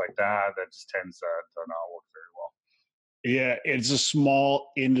and things like that, that just tends to not work very well. Yeah, it's a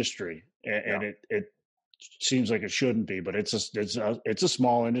small industry, and it seems like it shouldn't be, but it's a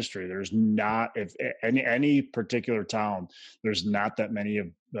small industry. There's not, if any particular town, there's not that many of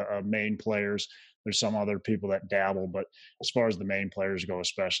the main players. There's some other people that dabble, but as far as the main players go,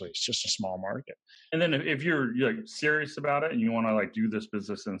 especially, it's just a small market. And then if you're serious about it and you want to do this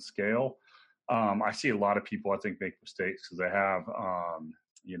business in scale, I see a lot of people I think make mistakes because they have,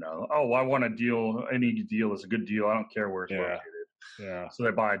 I want a deal. Any deal is a good deal. I don't care where it's located. Yeah. So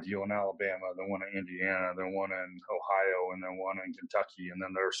they buy a deal in Alabama, then one in Indiana, then one in Ohio, and then one in Kentucky, and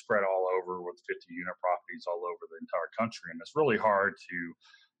then they're spread all over with 50 unit properties all over the entire country. And it's really hard to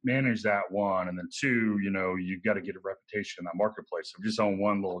manage that, one. And then two, you've got to get a reputation in that marketplace. If you just own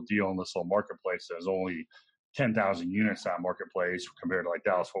one little deal in this little marketplace that has only 10,000 units at marketplace compared to like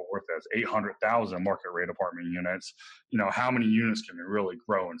Dallas Fort Worth has 800,000 market rate apartment units. How many units can you really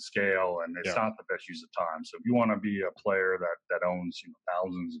grow and scale? And it's not the best use of time. So if you want to be a player that owns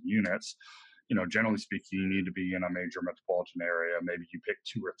thousands of units, generally speaking, you need to be in a major metropolitan area. Maybe you pick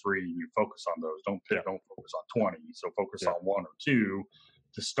 2 or 3 and you focus on those. Don't focus on 20. So focus on 1 or 2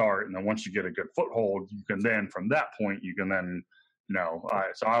 to start. And then once you get a good foothold, you can then, from that point,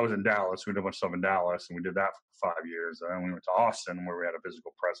 so I was in Dallas. We did a bunch of stuff in Dallas, and we did that for 5 years. And then we went to Austin, where we had a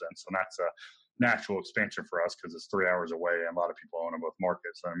physical presence. And that's a natural expansion for us because it's 3 hours away, and a lot of people own in both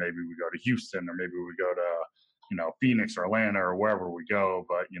markets. And maybe we go to Houston, or maybe we go to Phoenix or Atlanta or wherever we go.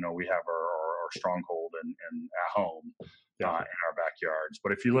 But we have our stronghold and at home in our backyards.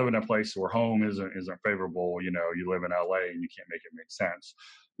 But if you live in a place where home isn't favorable, you live in LA and you can't make it make sense,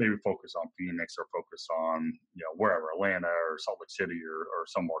 maybe focus on Phoenix or focus on wherever, Atlanta or Salt Lake City or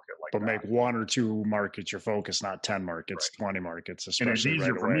some market like that. But make 1 or 2 markets your focus, not 10 markets, 20 markets, especially. And it's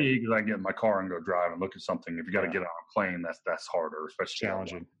easier for me because I get in my car and go drive and look at something. If you got to get on a plane, that's harder, especially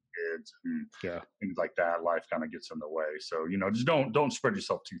challenging. Kids and things like that. Life kind of gets in the way. So just don't spread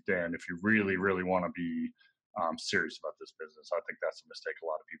yourself too thin if you really want to be serious about this business. I think that's a mistake a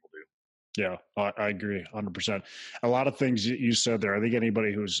lot of people do. Yeah, I agree 100%. A lot of things you said there. I think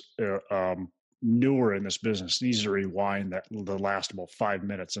anybody who's newer in this business needs to rewind the last about 5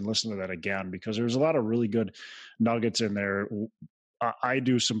 minutes and listen to that again, because there's a lot of really good nuggets in there. I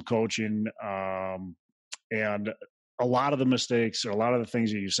do some coaching, and a lot of the mistakes, or a lot of the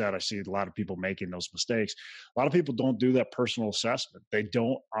things that you said, I see a lot of people making those mistakes. A lot of people don't do that personal assessment. They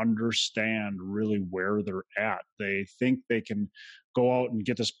don't understand really where they're at. They think they can go out and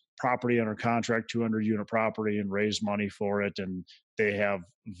get this property under contract, 200 unit property, and raise money for it. And they have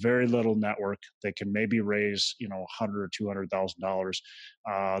very little network. They can maybe raise, $100,000 or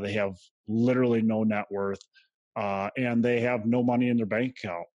 $200,000. They have literally no net worth, and they have no money in their bank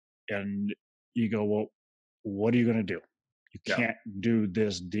account. And you go, well, what are you going to do? You can't do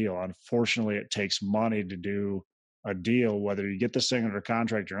this deal. Unfortunately, it takes money to do a deal, whether you get this thing under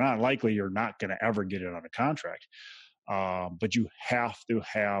contract or not. Likely, you're not going to ever get it under contract. But you have to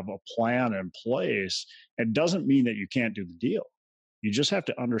have a plan in place. It doesn't mean that you can't do the deal. You just have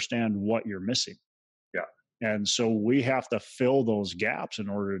to understand what you're missing. And so we have to fill those gaps in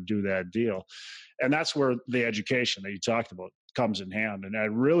order to do that deal. And that's where the education that you talked about comes in hand. And I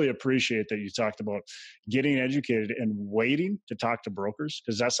really appreciate that you talked about getting educated and waiting to talk to brokers,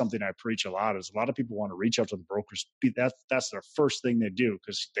 because that's something I preach a lot. Is a lot of people want to reach out to the brokers. That's their first thing they do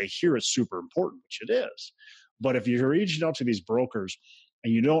because they hear it's super important, which it is. But if you're reaching out to these brokers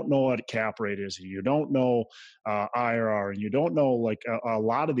and you don't know what cap rate is, and you don't know IRR, and you don't know like a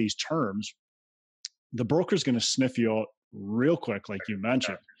lot of these terms, the broker's going to sniff you out real quick, like you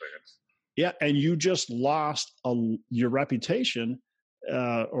mentioned. Yeah, and you just lost your reputation,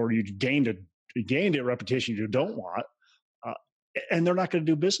 or you gained a reputation you don't want, and they're not going to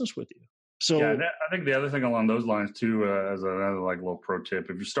do business with you. So I think the other thing along those lines too, as another like little pro tip,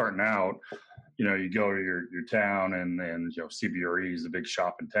 if you're starting out, you go to your town and CBRE is a big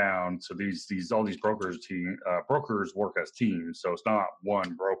shop in town. So all these brokers work as teams. So it's not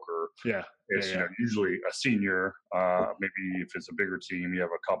one broker. It's usually a senior. Maybe if it's a bigger team, you have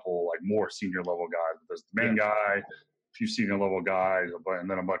a couple like more senior level guys. But there's the main guy, a few senior level guys, and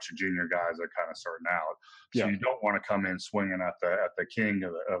then a bunch of junior guys that are kind of starting out. So you don't want to come in swinging at the king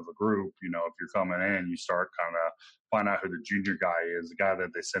of the group. If you're coming in, you start kind of find out who the junior guy is, the guy that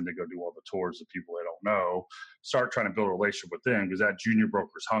they send to go do all the tours of people they don't know. Start trying to build a relationship with them, because that junior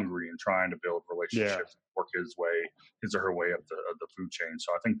broker's hungry and trying to build relationships, work his or her way up the food chain.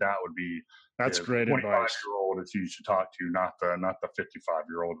 So I think that would be great advice. 25-year-old is who you should talk to, not the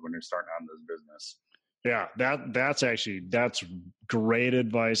 55-year-old when you're starting out in this business. Yeah, that's great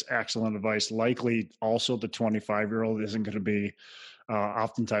advice. Excellent advice. Likely also the 25-year-old isn't going to be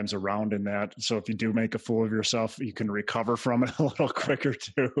oftentimes around in that. So if you do make a fool of yourself, you can recover from it a little quicker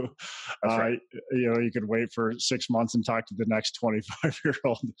too. That's right. You can wait for 6 months and talk to the next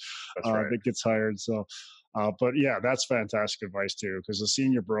 25-year-old that gets hired. So, but yeah, that's fantastic advice too, because the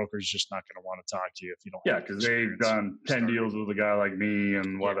senior broker is just not going to want to talk to you if you don't. Yeah, because they've done 10 deals with a guy like me,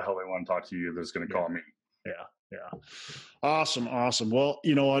 and why the hell they want to talk to you that's going to call me? Yeah. Awesome. Well,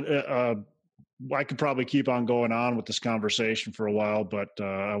 you know what? I could probably keep on going on with this conversation for a while, but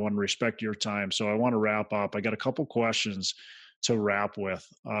I want to respect your time. So I want to wrap up. I got a couple questions to wrap with.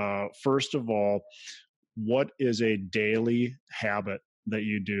 First of all, what is a daily habit that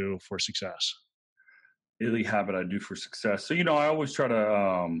you do for success? daily habit I do for success. So, I always try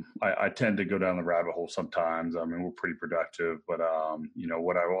to, I tend to go down the rabbit hole sometimes. I mean, we're pretty productive, but,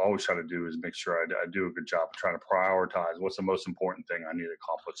 what I always try to do is make sure I do a good job of trying to prioritize what's the most important thing I need to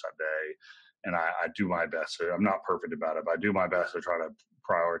accomplish that day. And I do my best. So I'm not perfect about it, but I do my best to try to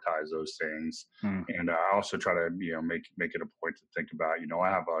prioritize those things. And I also try to, make it a point to think about, I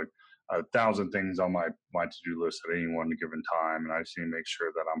have a thousand things on my to-do list at any one given time. And I just need to make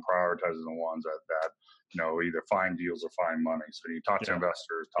sure that I'm prioritizing the ones that either find deals or find money. So you talk to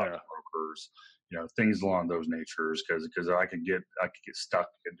investors, talk to brokers, things along those natures, because I could get stuck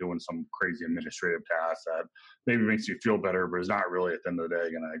at doing some crazy administrative tasks that maybe makes you feel better, but it's not really at the end of the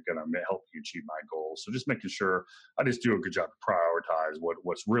day gonna help you achieve my goals. So just making sure I just do a good job to prioritize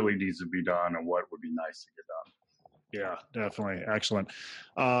what's really needs to be done and what would be nice to get done. Yeah, definitely. Excellent.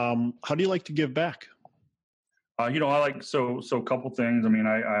 How do you like to give back? I like, so a couple things. I mean,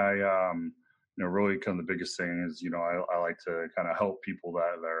 I really kind of the biggest thing is, I like to kind of help people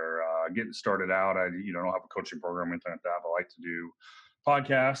that are getting started out. I, don't have a coaching program or anything like that, but I like to do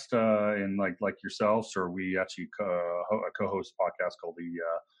podcast and like yourselves, or we actually co-host a podcast called the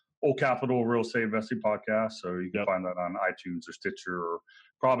Old Capital Real Estate Investing Podcast. So you can find that on iTunes or Stitcher, or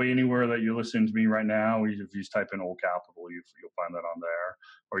probably anywhere that you're listening to me right now. If you just type in Old Capital, you'll find that on there,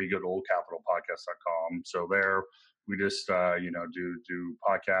 or you go to oldcapitalpodcast.com. So there we just do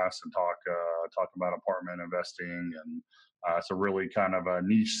podcasts and talk about apartment investing, and it's a really kind of a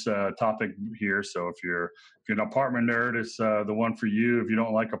niche topic here. So if you're an apartment nerd, it's the one for you. If you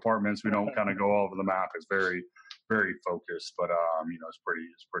don't like apartments, we don't kind of go all over the map. It's very, very focused, but it's pretty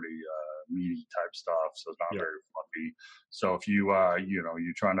meaty type stuff. So it's not very fluffy. So if you're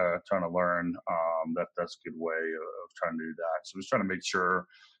trying to learn, that's a good way of trying to do that. So just trying to make sure.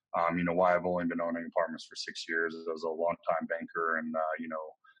 Why I've only been owning apartments for 6 years is I was a long-time banker, and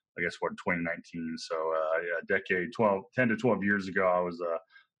I guess 2019. So a decade, 10 to 12 years ago, I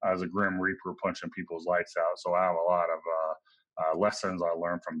was a grim reaper punching people's lights out. So I have a lot of lessons I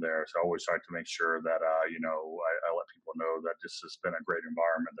learned from there. So I always try to make sure that I let people know that this has been a great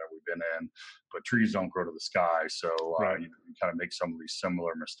environment that we've been in, but trees don't grow to the sky. So you kind of make some of these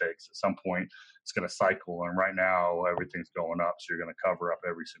similar mistakes. At some point, it's going to cycle, and right now everything's going up, so you're going to cover up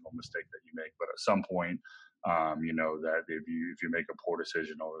every single mistake that you make. But at some point, that if you make a poor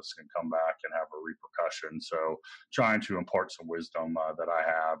decision, all this can come back and have a repercussion. So trying to impart some wisdom that I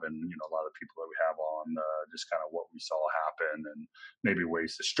have, and a lot of people that we have on, just kind of what we saw happen, and maybe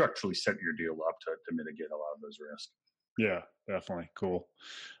ways to structurally set your deal up to mitigate a lot of those risks. Yeah, definitely. Cool.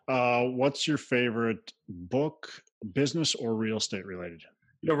 What's your favorite book, business or real estate related?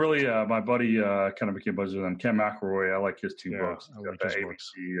 Really, my buddy kind of became buddies with him, Ken McElroy. I like his two books. I like the his ABC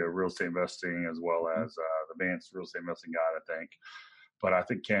books. Real Estate Investing, as well as the Advanced Real Estate Investing Guide, I think. But I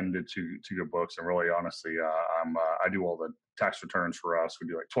think Ken did two good books. And really, honestly, I do all the tax returns for us. We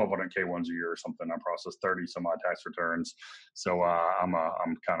do like 1,200 K1s a year or something. I process 30 some odd tax returns. So I'm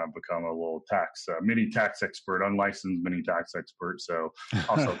kind of become a little mini tax expert, unlicensed mini tax expert. So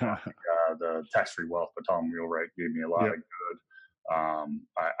also the Tax Free Wealth by Tom Wheelwright gave me a lot of good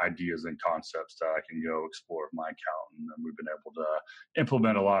ideas and concepts that I can go explore with my accountant, and we've been able to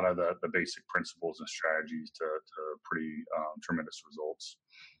implement a lot of the basic principles and strategies to pretty tremendous results.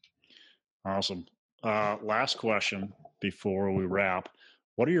 Awesome. Last question before we wrap.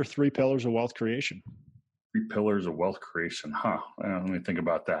 What are your 3 pillars of wealth creation? 3 pillars of wealth creation, let me think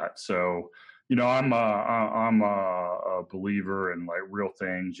about that. So, I'm a believer in like real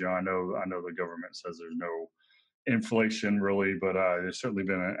things. I know the government says there's no inflation really, but there's certainly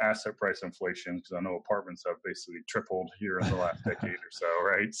been an asset price inflation, because I know apartments have basically tripled here in the last decade or so,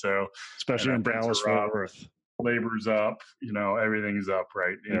 right? So especially in Dallas, Fort Worth, labor's up, everything's up,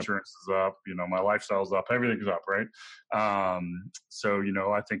 right? Insurance is up, my lifestyle's up, everything's up, right? So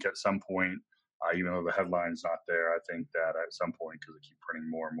I think at some point, even though the headline's not there, I think that at some point, because they keep printing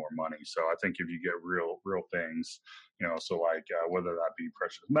more and more money. So I think if you get real things, so like whether that be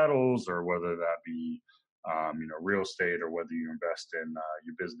precious metals, or whether that be real estate, or whether you invest in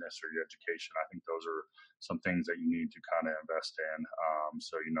your business or your education, I think those are some things that you need to kind of invest in.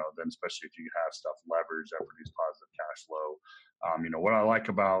 So then especially if you have stuff leveraged that produce positive cash flow. What I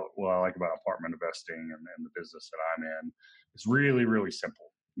like about apartment investing and the business that I'm in, it's really, really simple.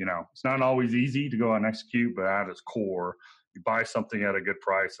 It's not always easy to go and execute, but at its core, you buy something at a good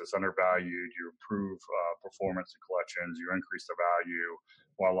price that's undervalued, you improve performance and collections, you increase the value,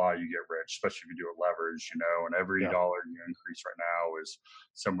 voila, you get rich, especially if you do it leverage, and every dollar you increase right now is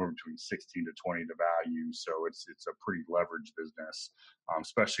somewhere between 16 to 20 to value. So it's a pretty leveraged business,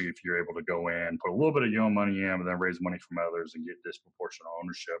 especially if you're able to go in, put a little bit of your own money in, but then raise money from others and get disproportionate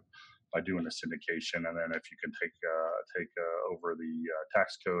ownership. doing a syndication. And then if you can take over the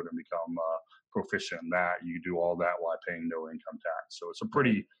tax code and become proficient in that, you do all that while paying no income tax. So it's a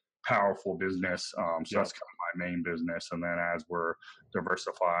pretty powerful business. So that's kind of my main business. And then as we're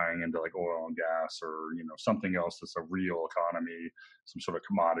diversifying into like oil and gas or, something else that's a real economy, some sort of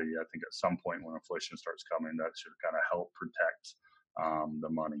commodity, I think at some point when inflation starts coming, that should kind of help protect the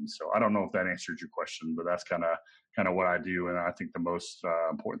money. So I don't know if that answered your question, but that's kind of what I do. And I think the most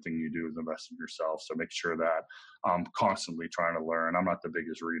important thing you do is invest in yourself. So make sure that I'm constantly trying to learn. I'm not the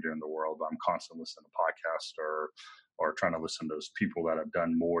biggest reader in the world, but I'm constantly listening to podcasts or trying to listen to those people that have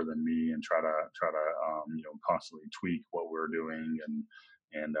done more than me and try to constantly tweak what we're doing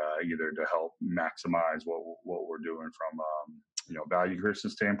and either to help maximize what we're doing from value creation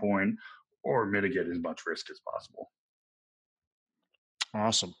standpoint or mitigate as much risk as possible.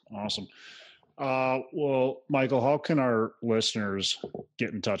 Awesome. Well, Michael, how can our listeners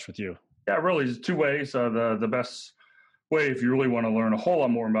get in touch with you? Yeah, really, there's two ways. The best way, if you really want to learn a whole lot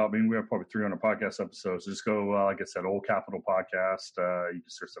more about me, we have probably 300 podcast episodes. Just go, like I said, Old Capital Podcast. You can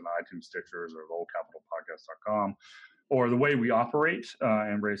search on iTunes, Stitchers, or oldcapitalpodcast.com. Or the way we operate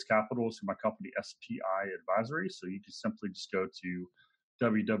and raise capital is through my company, SPI Advisory. So you can simply just go to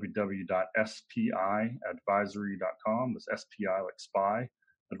www.spiadvisory.com. That's SPI like spy,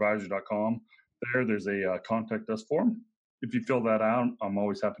 advisory.com. There's a contact us form. If you fill that out, I'm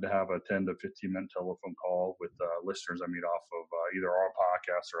always happy to have a 10 to 15-minute telephone call with listeners I meet off of either our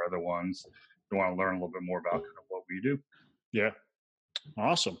podcast or other ones who want to learn a little bit more about kind of what we do. Yeah.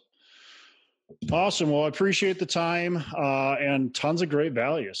 Awesome. Well, I appreciate the time and tons of great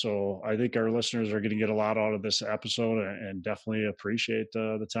value. So I think our listeners are going to get a lot out of this episode and definitely appreciate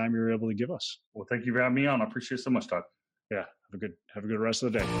the time you were able to give us. Well, thank you for having me on. I appreciate it so much, Todd. Yeah. Have a good rest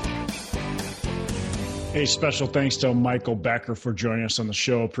of the day. Hey, special thanks to Michael Becker for joining us on the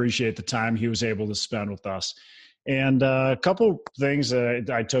show. Appreciate the time he was able to spend with us. And a couple things that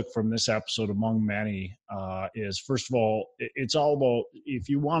I took from this episode, among many, is first of all, it's all about, if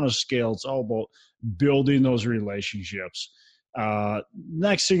you want to scale, it's all about building those relationships.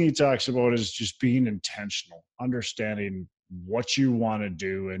 Next thing he talks about is just being intentional, understanding what you want to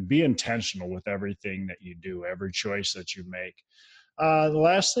do and be intentional with everything that you do, every choice that you make. The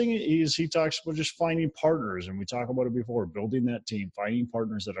last thing is he talks about just finding partners, and we talked about it before, building that team, finding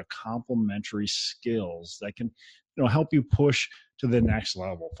partners that are complementary skills that can, help you push to the next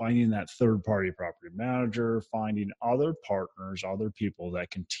level, finding that third-party property manager, finding other partners, other people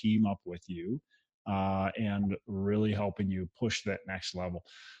that can team up with you and really helping you push that next level.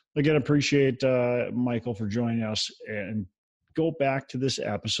 Again, appreciate Michael for joining us, and go back to this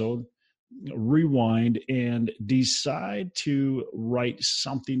episode, rewind, and decide to write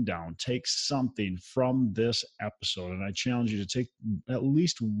something down. Take something from this episode, and I challenge you to take at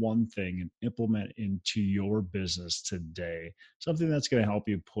least one thing and implement into your business today, something that's going to help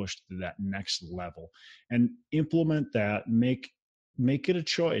you push to that next level, and implement that. Make it a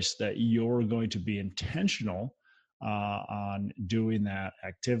choice that you're going to be intentional on doing that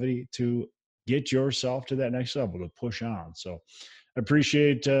activity to get yourself to that next level, to push on. So I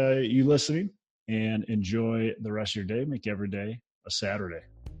appreciate you listening, and enjoy the rest of your day. Make every day a Saturday.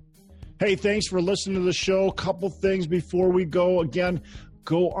 Hey, thanks for listening to the show. Couple things before we go. Again,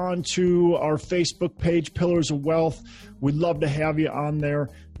 go on to our Facebook page, Pillars of Wealth. We'd love to have you on there.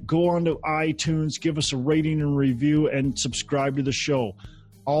 Go on to iTunes, give us a rating and review, and subscribe to the show.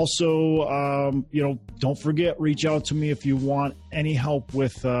 Also, don't forget, reach out to me if you want any help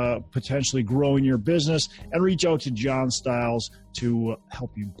with potentially growing your business, and reach out to John Stiles to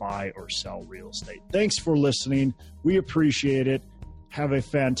help you buy or sell real estate. Thanks for listening. We appreciate it. Have a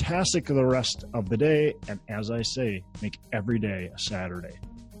fantastic the rest of the day. And as I say, make every day a Saturday.